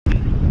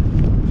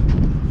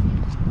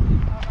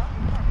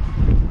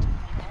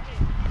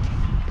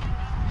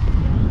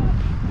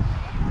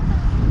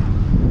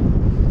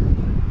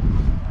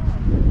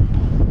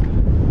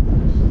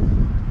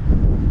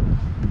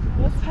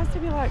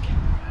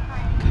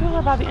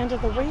her by the end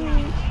of the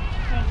week.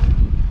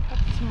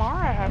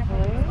 Tomorrow,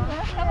 hopefully.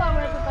 Hello,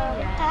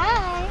 everybody.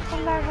 Hi.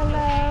 Hello,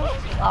 hello.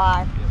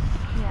 Bye.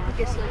 Yeah.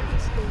 Get sleep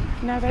at school.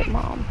 No, that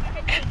mom.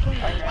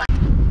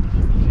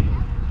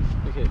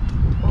 Okay.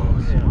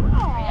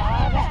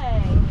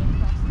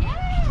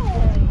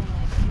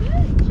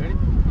 Ready?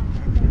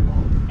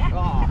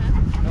 Oh,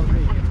 that was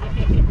me.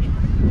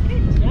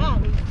 Good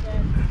job,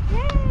 Easton.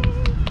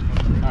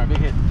 All right, big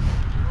hit.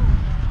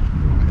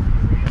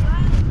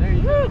 There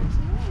you go.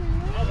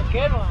 That was a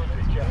good one.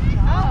 Good job.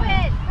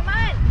 Open. Come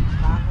on.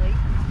 Finally.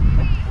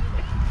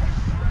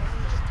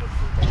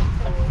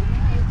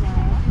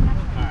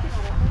 All right,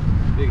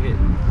 big hit.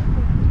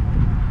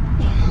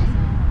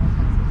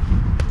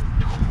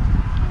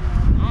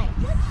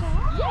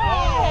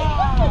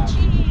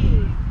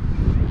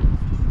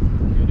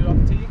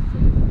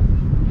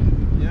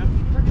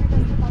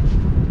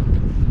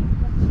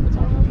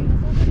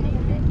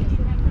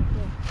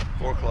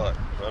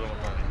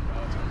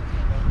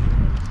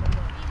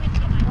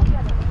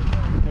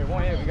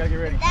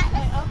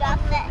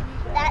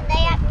 That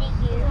they have to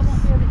use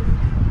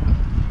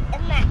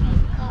in that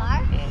car.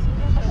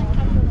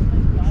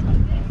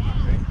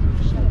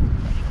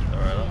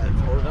 Alright, I'll head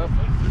forward up.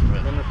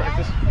 Remember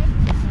practice?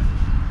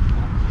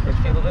 Let's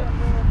feel a little bit.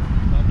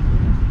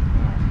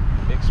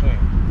 Big swing.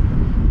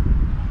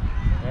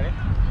 Ready?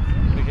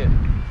 Big hit.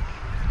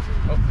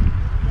 Oh.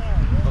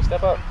 Oh,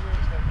 step up.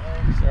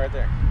 Stay right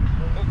there.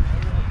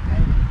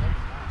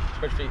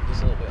 Spread your feet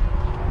just a little bit.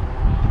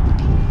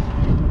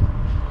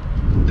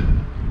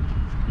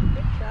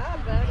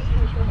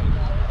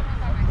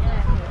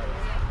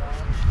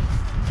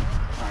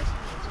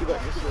 Scoot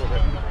back just a little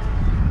bit.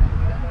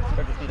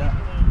 Spread your feet out.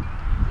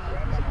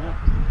 Sitting up.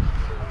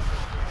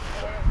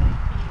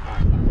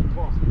 Alright,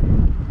 ball.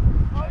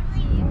 I'll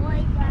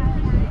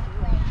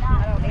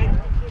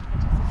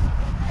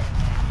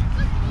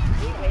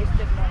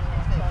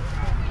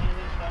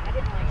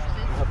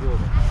help you a little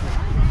bit.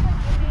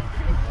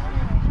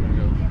 There you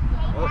go.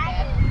 Up,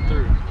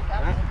 through.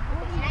 Got it?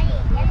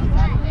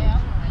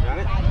 Got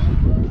it?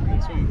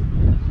 Good swing.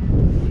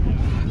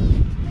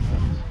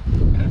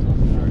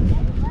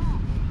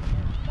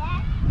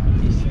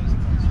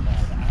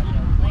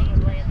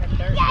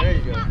 There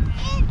you go.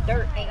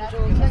 Dirt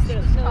angels instead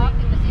of snow.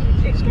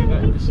 Scoot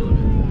back just a little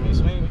bit. When you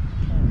swing,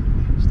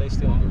 stay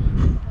still.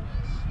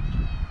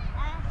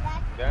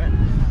 Got it?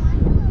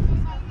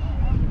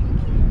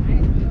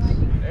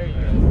 There you go.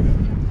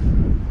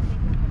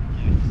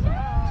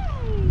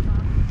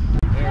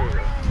 There you go.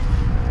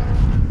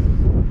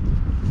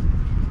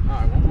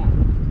 Alright, one more.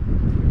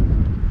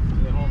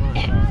 Get home run.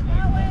 Just a little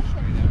bit.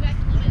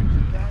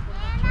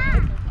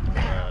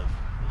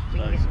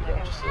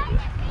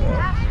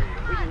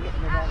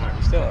 Alright,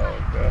 be still.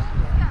 Okay.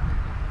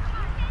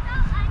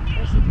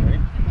 Ready?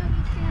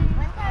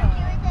 One time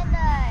she was in the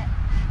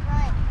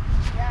front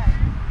yard.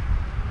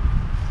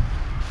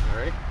 You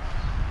ready?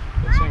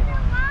 Good swing.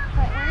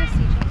 Where is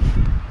CJ?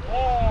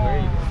 There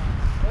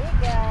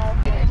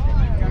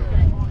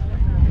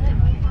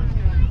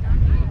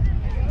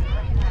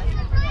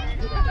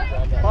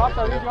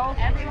you go.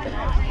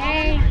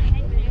 Hey.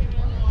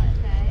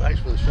 Thanks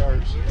for the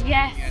sharks.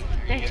 Yes,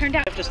 they turned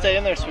out. You have to stay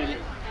in there, sweetie.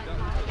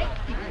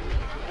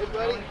 Hey,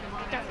 buddy.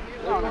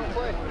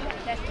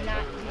 That's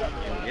not.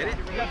 Get it?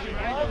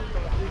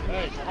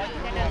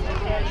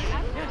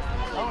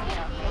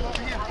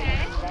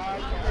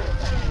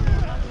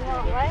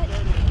 What?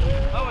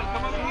 Owen,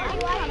 come over here.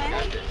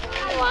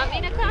 You want me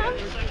to come?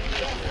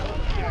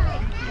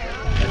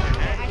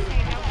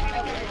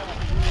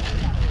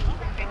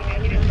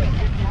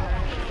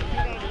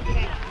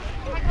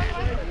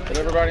 Get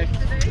everybody. You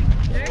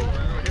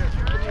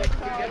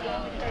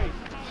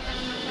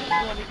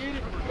want to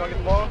get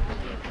the ball?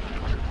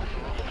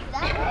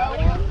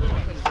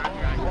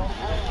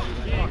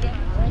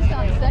 He's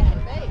on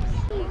second base.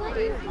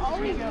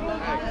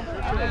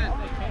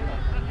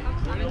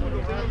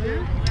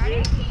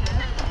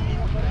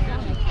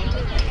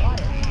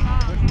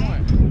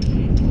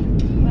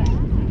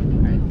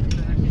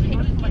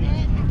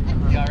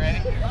 Y'all ready?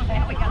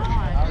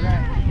 All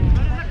right.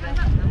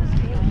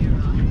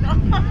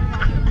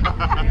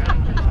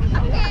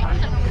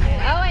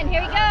 Owen,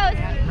 here he goes.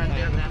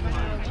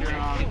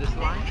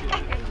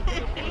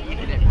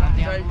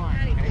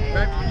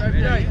 Baby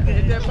J,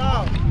 hit that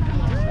ball.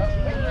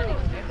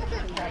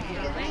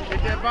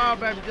 Hit that ball,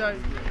 Baby J.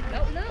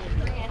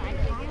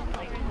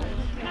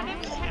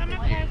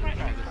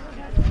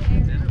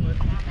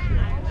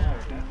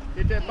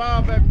 Hit that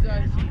ball, Baby J.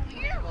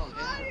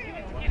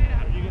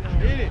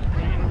 Hit it.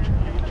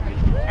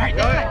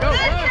 Go ahead, go, run,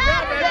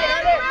 baby J.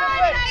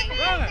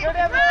 Run.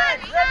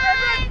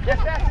 As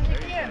fast as you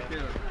can.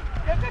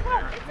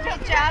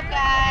 Good job,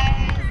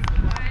 guys.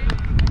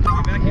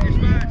 Get back in your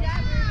spot.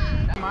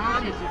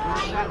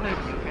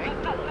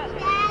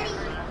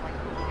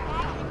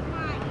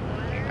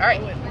 All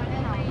right.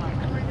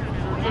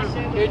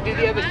 Here, do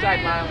the other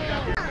side, Miles.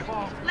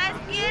 Let's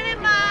get it,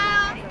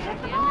 Miles.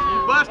 You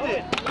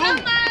busted. Come,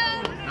 Boom.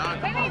 Miles.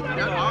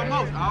 Come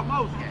on.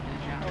 Almost.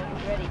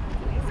 Ready.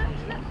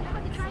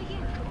 Try again.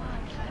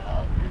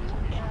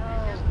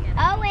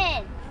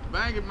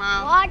 Bang it,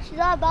 Miles. Watch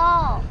the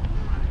ball.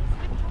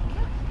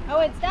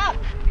 Owen, stop.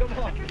 Come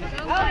on.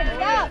 Owen,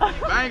 stop.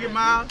 Bang it,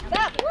 Miles.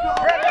 Stop. Good job,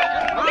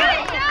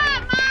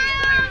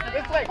 Miles.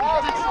 This way.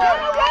 Run the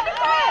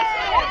pass.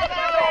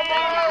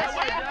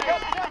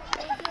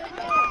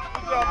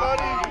 Good job,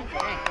 buddy.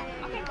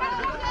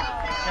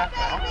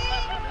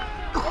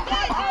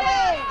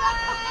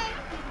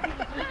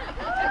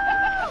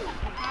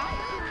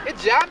 Good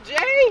job,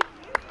 Jay.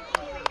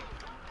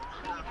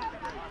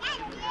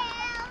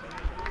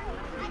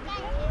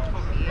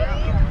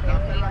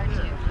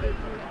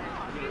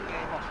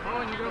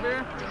 Oh, you go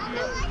there?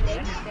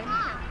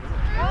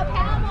 Oh,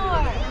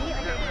 Palmore.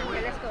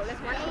 Okay, let's go.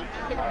 Let's watch it.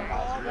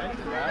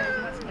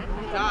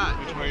 Todd,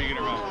 Which way are you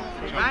gonna run?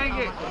 bang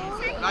it.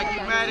 Like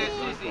you mad at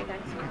Sissy.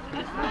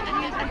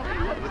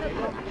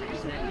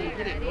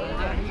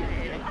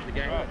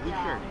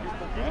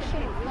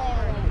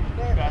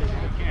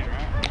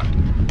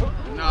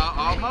 No,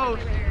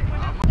 almost.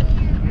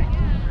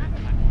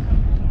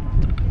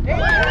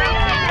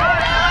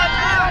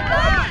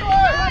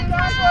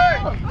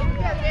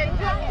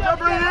 Jump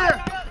right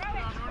here.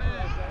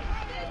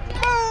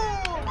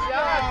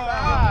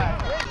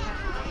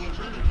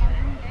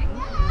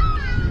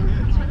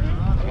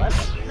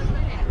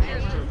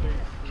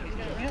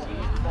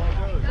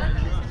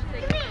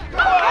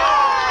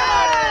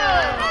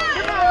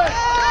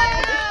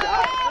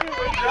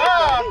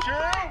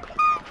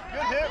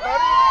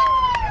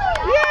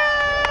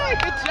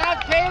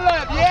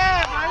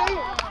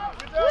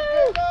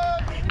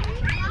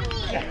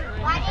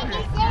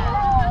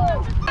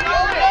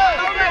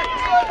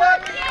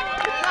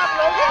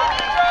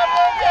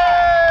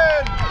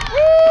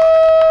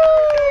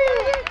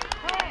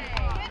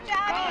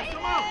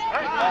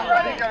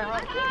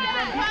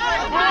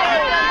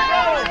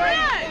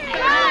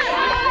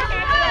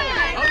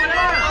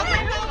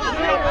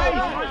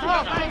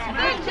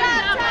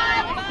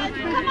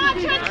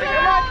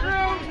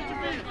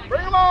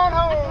 Bring him on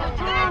home.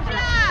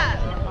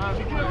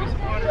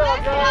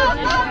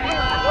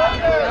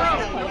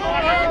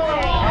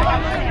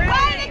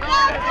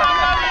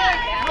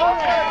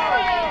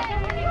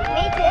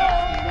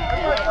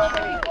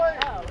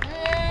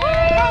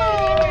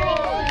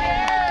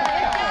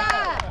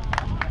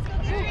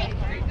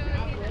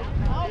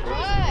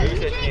 You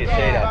said you need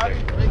shade out there.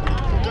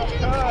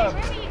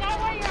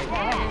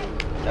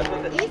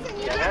 Easton,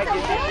 you did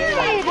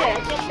so good.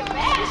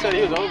 He said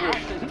he was over.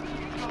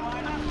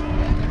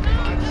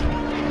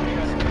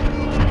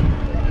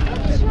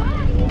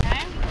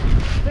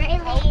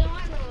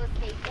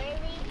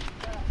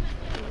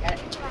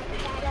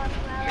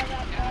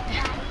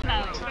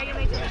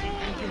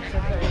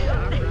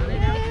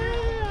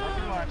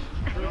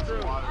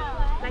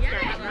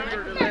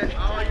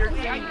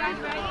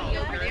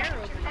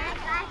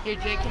 Hey,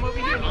 Jake, come over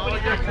here. All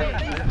your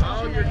team.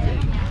 All your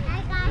team.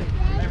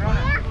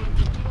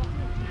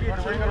 Where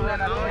are you going to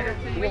run out later?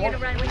 Where are you going to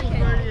run when you can?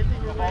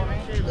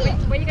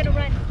 Where are you going to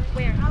run?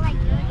 Where?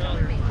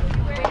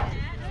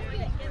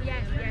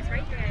 Yes,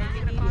 right there.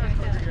 You're going to follow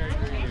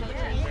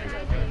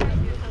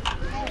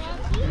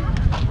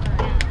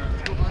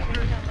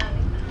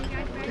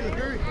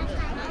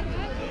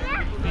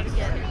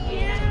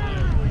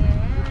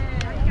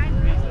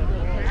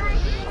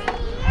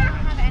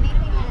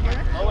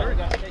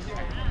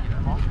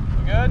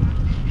Good?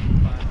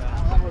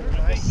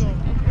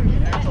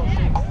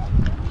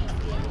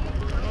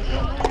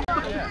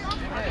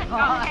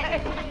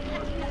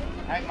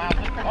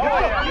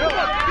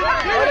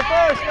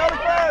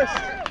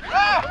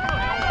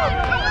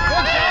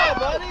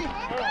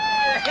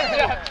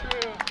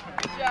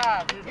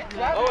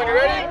 Oh, you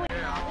ready?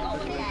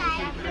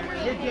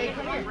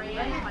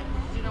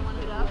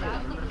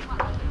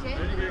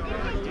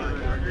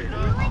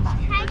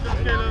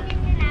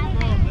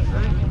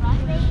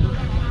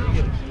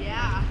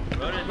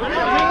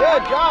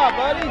 Good job,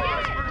 buddy.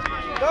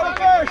 Go to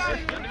first.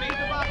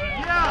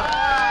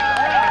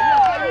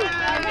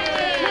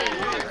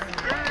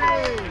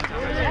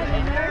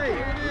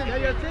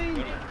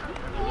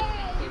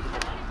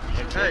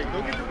 Hey,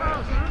 go get the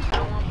ball, son.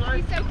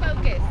 He's so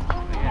focused.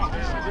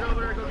 Get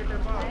over there and go get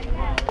that ball.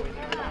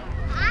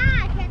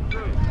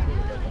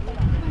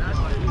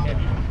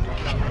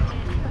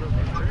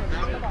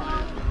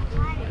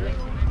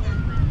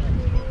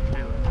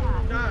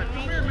 Come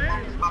here,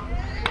 man.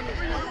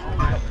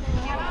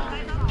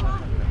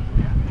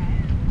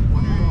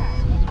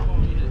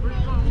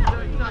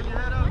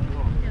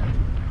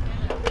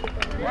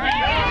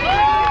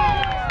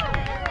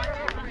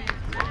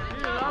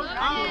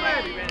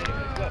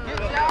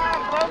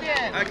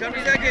 Alright, come to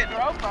second.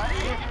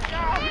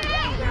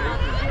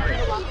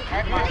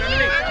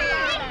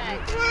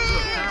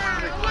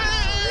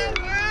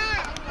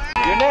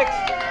 You're next.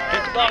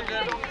 Hit the ball,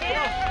 Jen.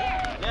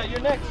 Yeah,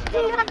 you're next.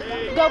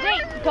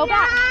 Go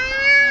back.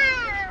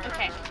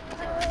 Okay.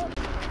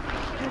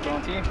 You're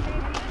going team.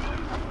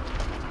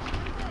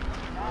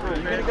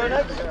 You gonna go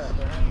next?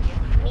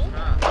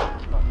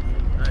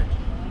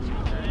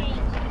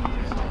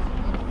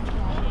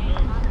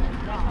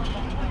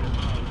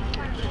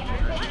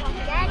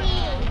 Daddy,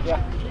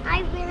 Yeah.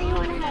 I really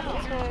want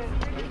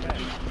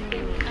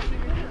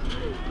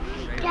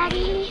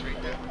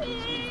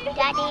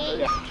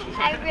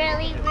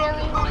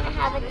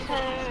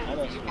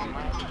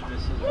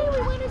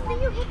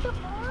with the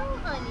ball,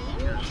 honey.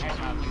 We're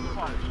trying to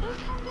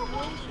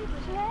watch you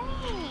play.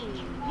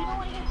 You don't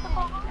want to hit the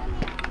ball,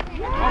 honey.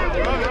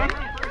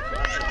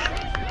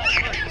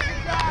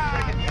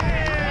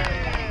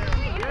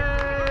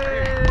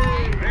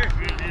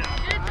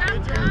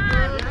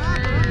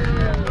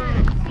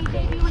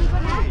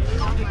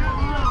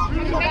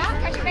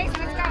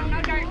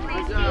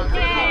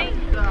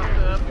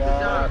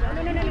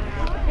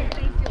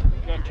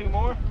 Got two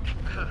more?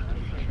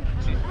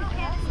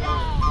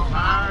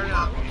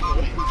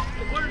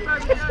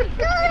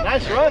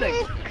 Nice running.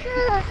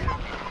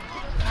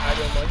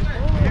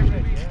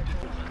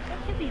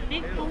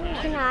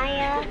 Can I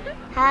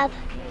have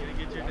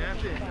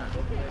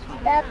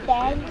the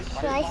bench?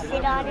 Should I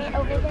sit on it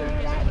over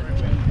there?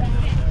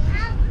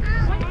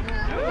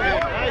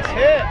 Nice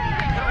hit.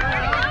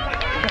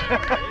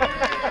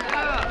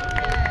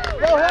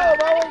 Go home,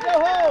 Owen, go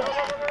home.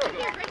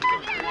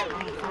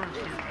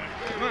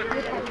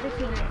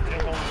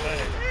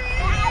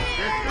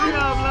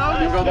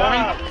 You go,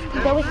 Bonnie.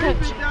 Go with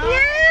Coach.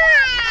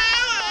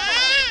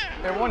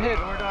 Hey, one hit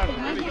and we're done.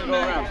 We can go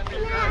around.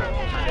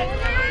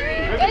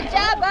 Good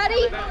job,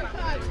 buddy.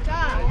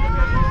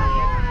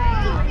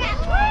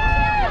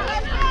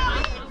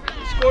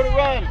 Score to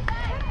run.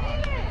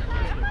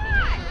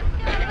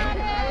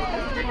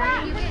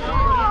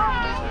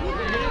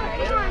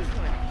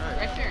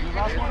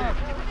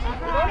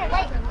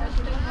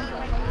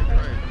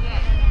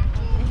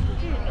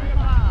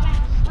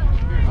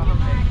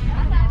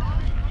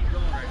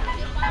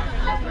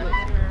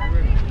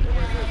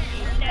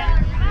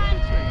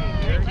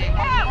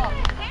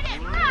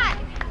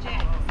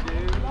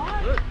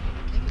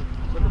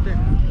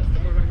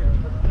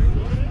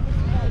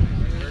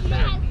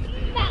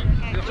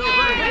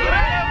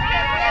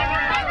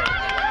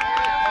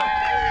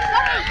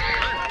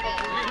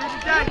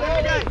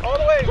 All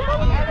the way.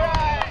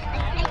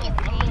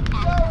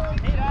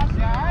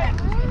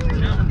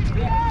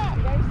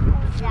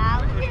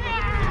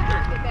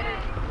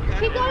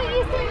 Keep going,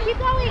 Easton. Keep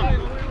going.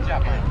 Good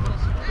job, man.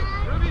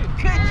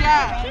 Good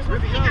job.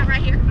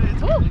 Right here.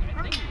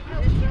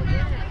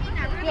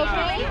 You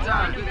okay? Good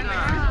job.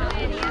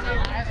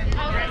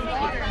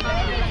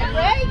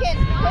 Reagan,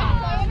 quick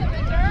play in the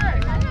return.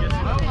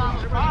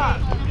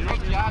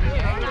 Good job,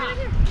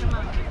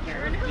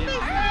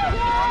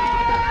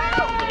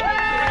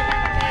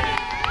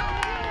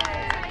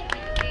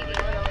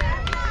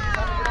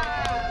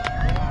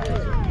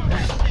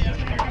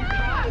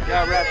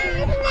 Yeah, Raptor.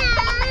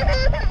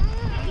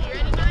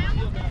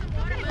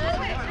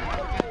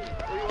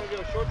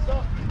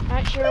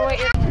 Not sure what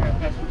you're.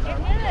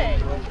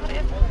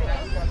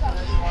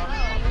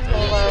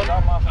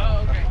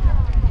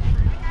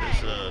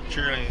 There's a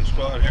cheerleading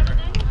squad here.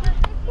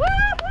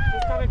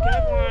 It's got a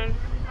good one.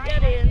 Yeah,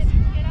 it is.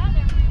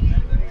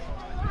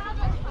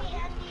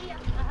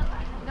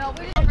 No,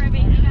 we're just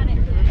Ruby. I got it.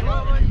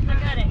 I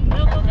got it. Go,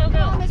 go, go,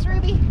 go. Miss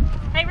Ruby.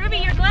 Hey, Ruby,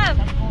 your glove.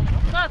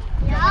 Glove.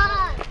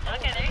 Yeah.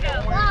 Okay, there you go.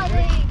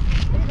 Lovely.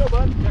 There you go,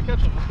 bud. Yeah,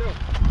 catch him. Let's go.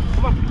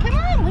 Come on. Come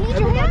on, we need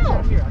your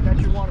help. Here, I got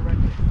your water right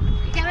there.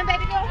 Coming,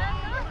 baby girl.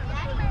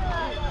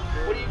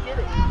 What are you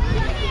getting?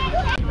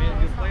 You made a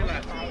good play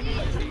last time.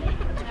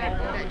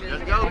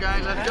 Let's go,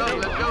 guys. Let's go.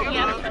 Let's go. Or no,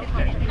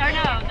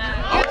 no.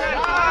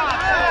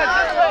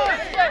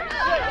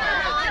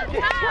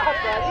 Good job,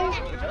 buddy.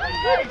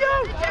 Way to go.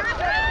 Good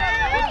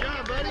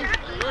job, buddy.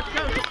 Let's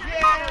go.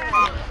 Yeah.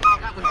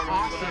 That was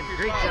awesome.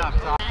 Great job,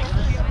 Tom.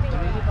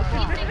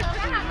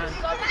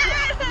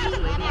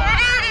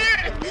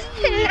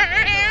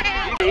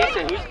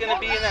 Easton, who's going to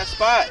be in that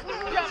spot?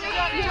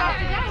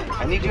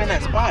 I need you in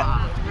that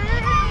spot.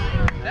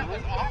 That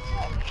was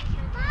awesome.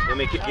 Let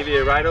me give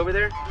you a ride over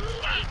there.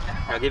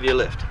 I'll give you a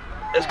lift.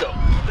 Let's go.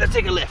 Let's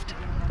take a lift.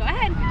 Go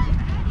ahead.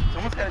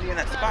 Someone's got to be in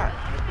that spot.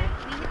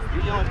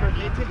 You're the only person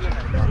that needs to be in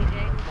that spot.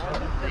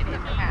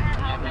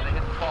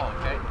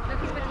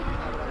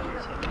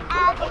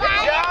 Good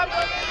job.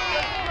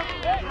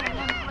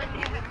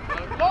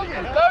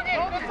 Logan,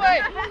 this way.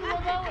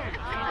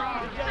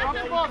 Drop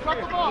the ball, drop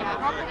the ball,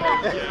 drop the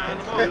ball.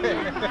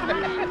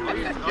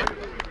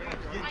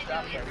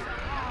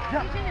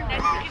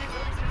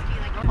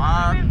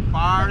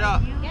 Fired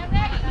up.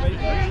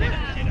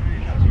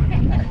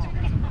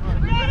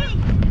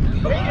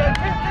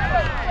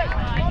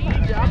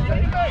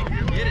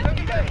 Get it.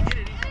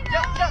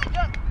 Jump, jump,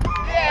 jump.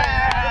 Yeah.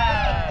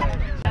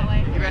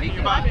 You ready?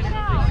 Your box.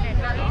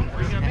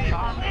 Where you gonna be?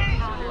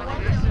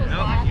 No,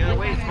 you gotta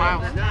wait. Smile.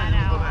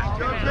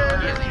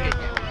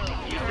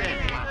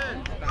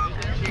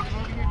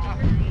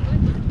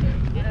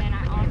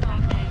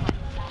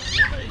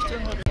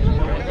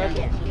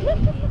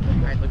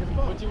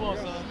 What you want,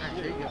 son?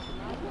 There you go.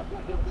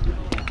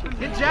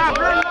 Good job,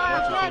 run.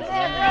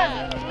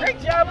 Great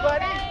job,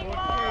 buddy.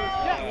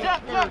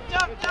 Jump, jump,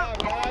 jump, jump,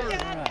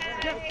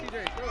 jump.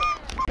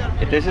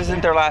 If this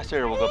isn't their last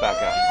year, we'll go back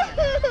out.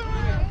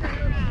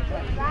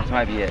 This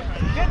might be it.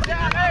 Good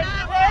job, hey,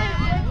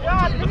 good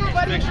job. He's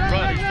fixing to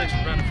run. He's fixing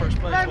to run the first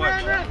place.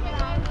 Watch.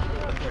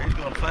 He's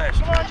going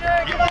fast. Come on,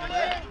 Jay. Come on,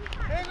 Jay.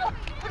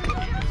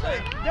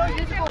 Good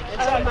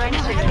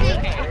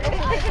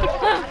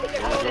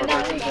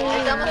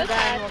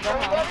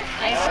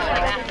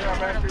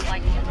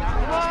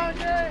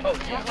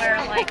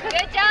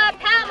job,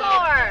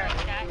 Patmore!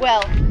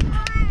 Well,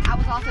 I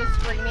was also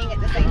screaming at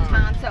the same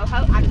time, so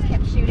I just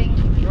kept shooting,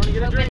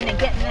 hoping and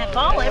getting that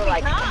ball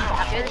every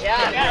time. Good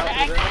job.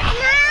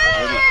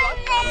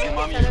 Your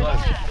mommy So is there's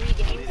left. only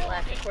 3 games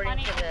left according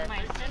to the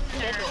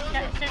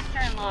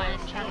sister-in-law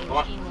is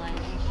Charlie England.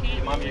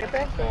 Your mommy.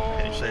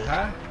 Can you say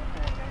hi?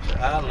 Say,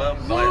 I love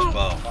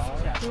blastball.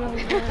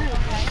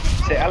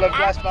 Say, I love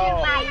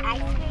blastball.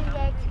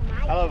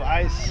 I love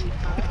ice.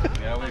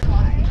 Yeah, we.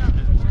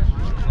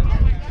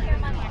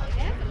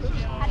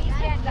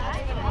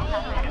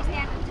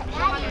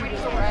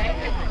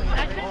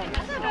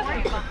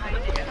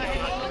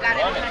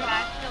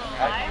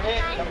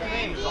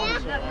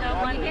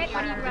 One hit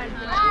when you run.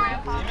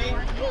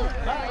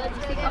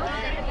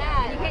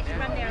 You hit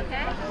from there,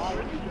 okay?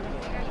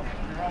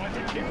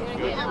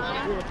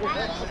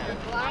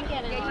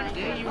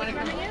 You want to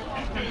come in?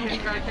 You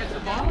try to catch the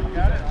ball?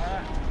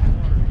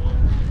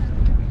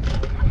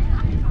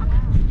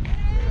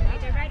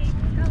 They're ready.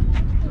 Go.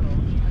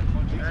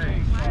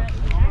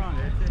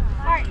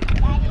 Hard.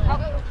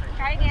 Oh,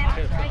 try again.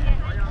 Try again.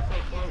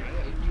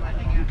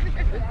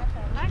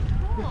 That's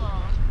cool.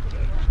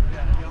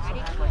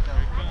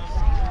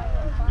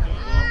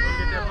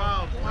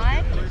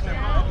 One, two, three.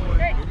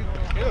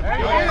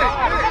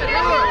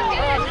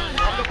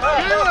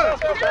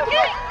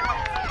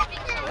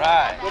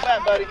 Right. Go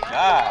back, buddy. Good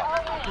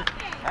job.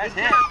 Nice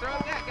hit.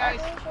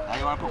 Now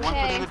you want to put one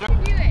foot in the dirt?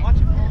 Watch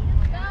it.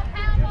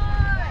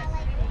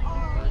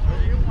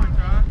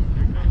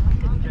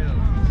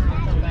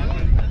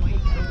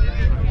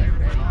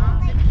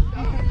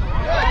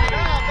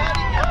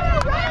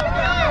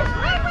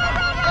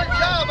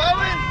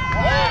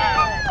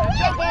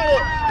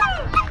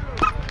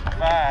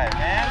 Five,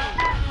 man.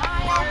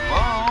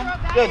 Boom.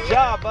 Good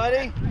job,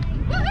 buddy.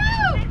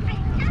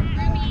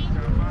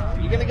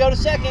 You're gonna go to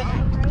second.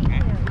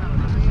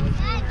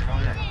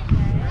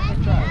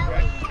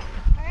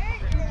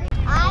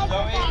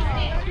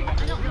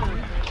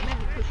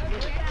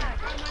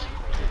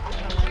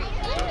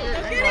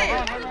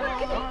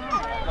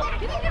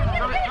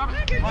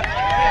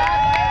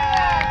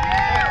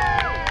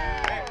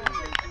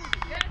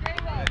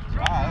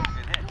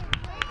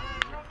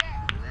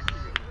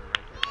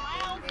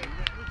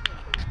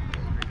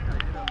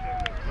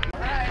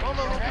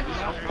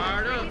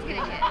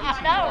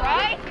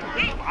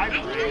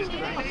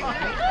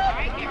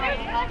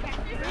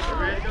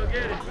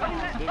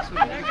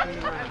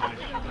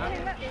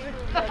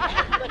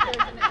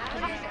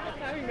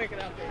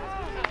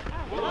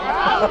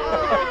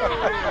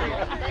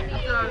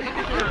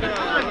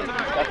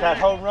 Got that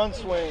home run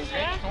swing.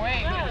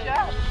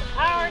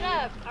 Powering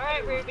up. All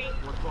right, Ruby.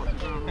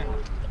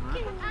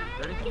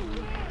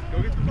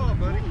 Go get the ball,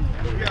 buddy. You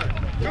got it.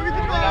 Go get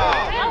the ball.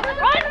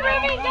 Run,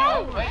 Ruby,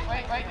 go! Wait,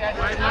 Dad.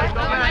 Go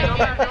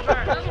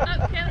back.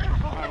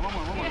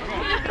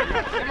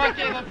 Come on,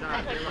 Caleb.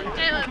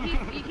 Caleb, he's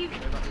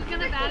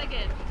gonna bat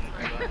again.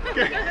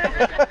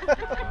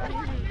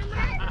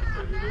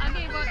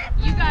 Okay, well,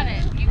 you got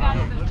it. You got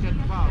it. Look at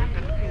the ball.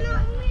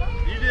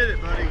 You did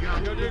it, buddy.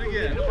 Go do it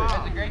again. The ball.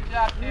 That's a great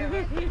job,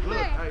 Caleb. Look,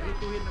 hey, look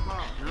who hitting the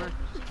ball.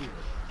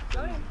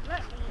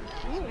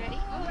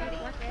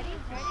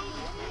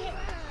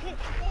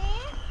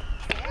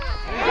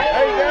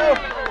 There you go.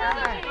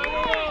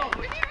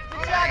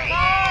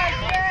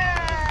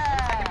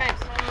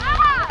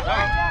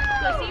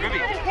 Ruby.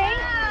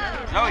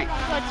 Zoe.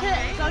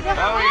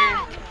 Zoe.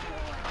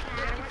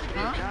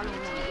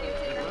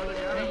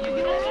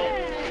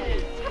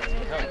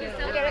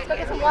 Okay, let's go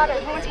get some water.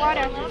 Who wants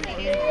water?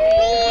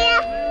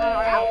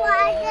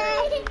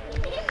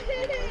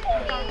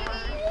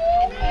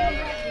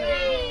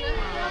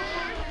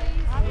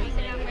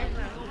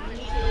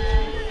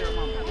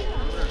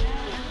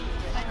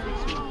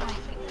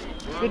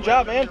 Good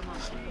job, man.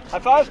 High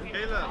five.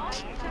 Caleb.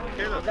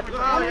 Caleb. Look,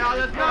 y'all,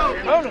 let's go.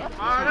 Tony.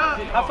 Fired up.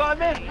 High five,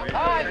 man. Good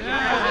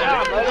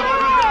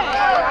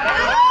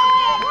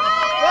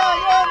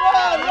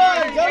Run,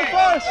 run. Go to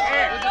first.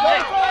 Go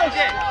to first.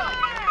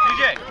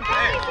 DJ.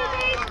 Hey.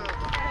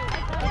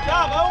 Good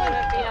job, Owen.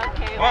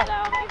 Come on.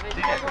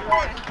 DJ.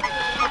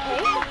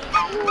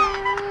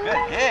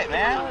 Good hit,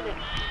 man.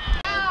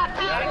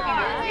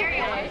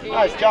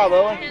 Nice job,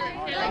 Owen.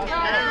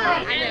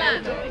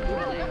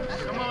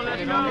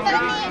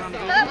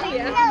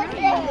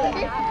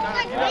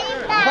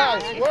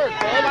 Nice work,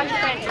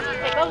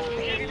 man.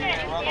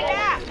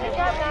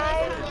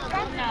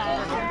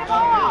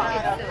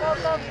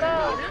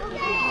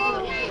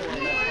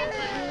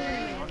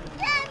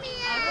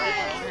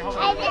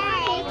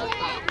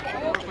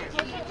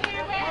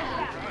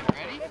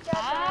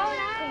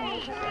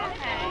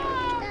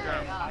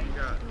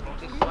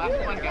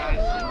 Last one,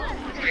 guys.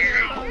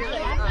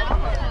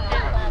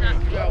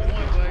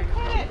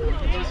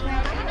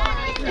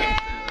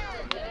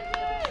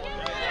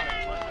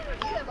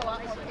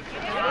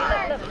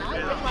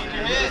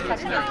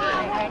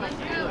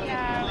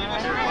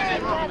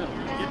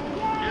 Get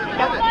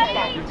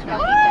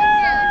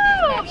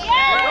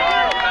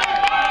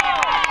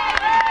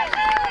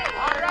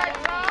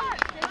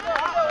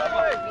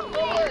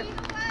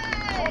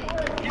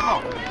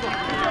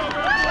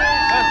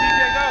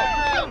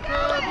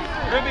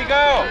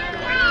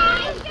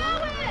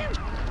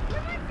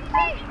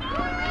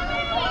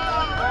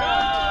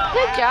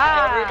Good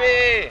job.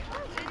 Ruby.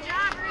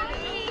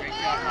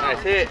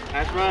 Nice hit.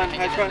 Nice run.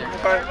 Nice run.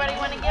 Everybody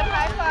want to give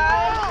high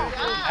fives?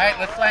 All right,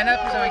 let's line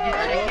up so we can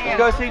shake hands.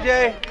 Go,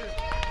 CJ.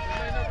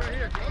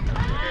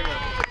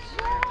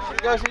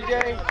 Go,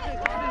 CJ.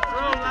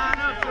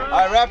 All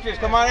right, Raptors,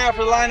 come on out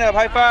for the lineup.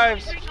 High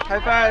fives.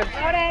 High fives.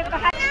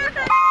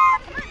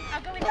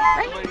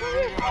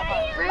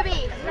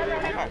 Ruby.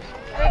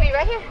 Ruby,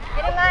 right here.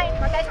 Get in line.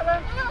 One guys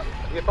alone.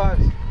 Get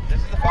fives. This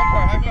is the fun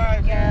part. High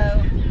fives. Go.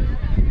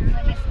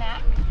 Let me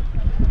snap.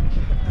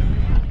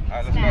 All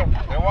right, let's go.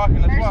 They're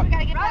walking. Let's walk. We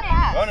gotta get that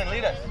pass. Ronan,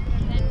 lead us.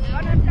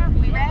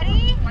 We ready?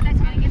 Here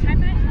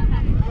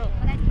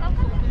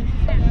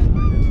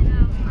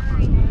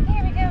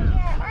we go.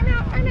 Arm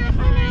out, arm out,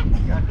 arm out.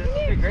 Got this.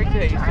 You did great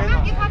today, Easton. Arm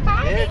out, give high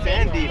fives. Hits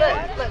and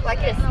defense. Look, like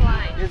this.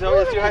 Here's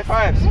always 2 high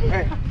fives.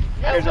 Hey.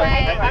 Here's our way.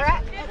 high All fives.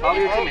 right. All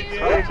your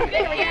teammates. All your teammates.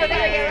 There we go,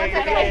 there we go.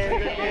 That's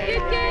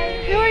okay.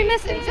 Who are we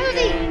missing?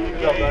 Susie.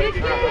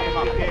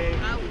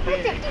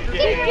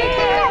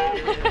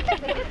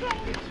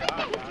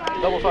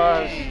 Double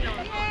fives.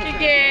 Good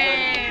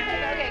game.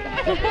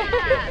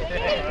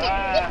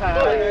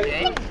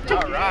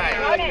 All right.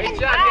 Good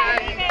job,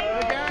 guys.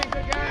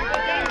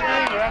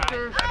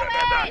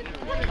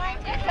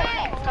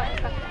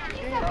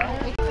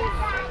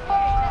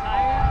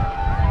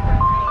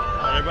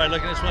 Everybody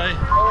looking this way?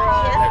 All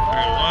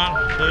right,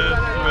 1, 2,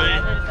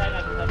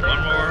 3.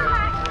 One more.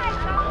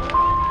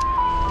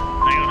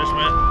 Hang on just a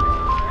minute.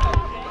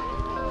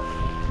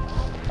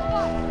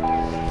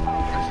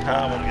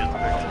 I'm gonna get the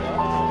picture.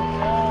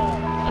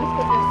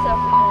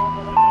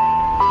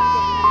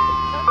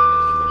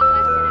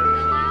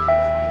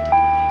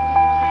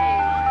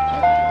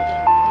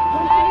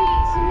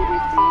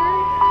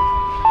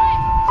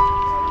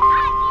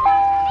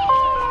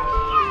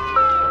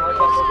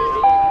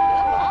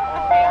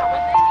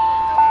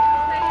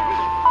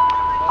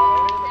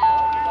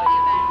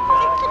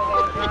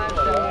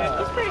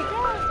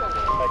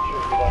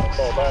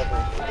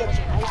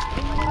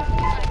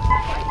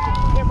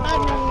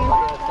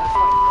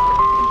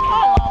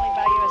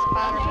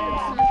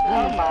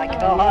 Oh my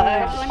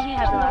gosh. When he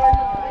had the last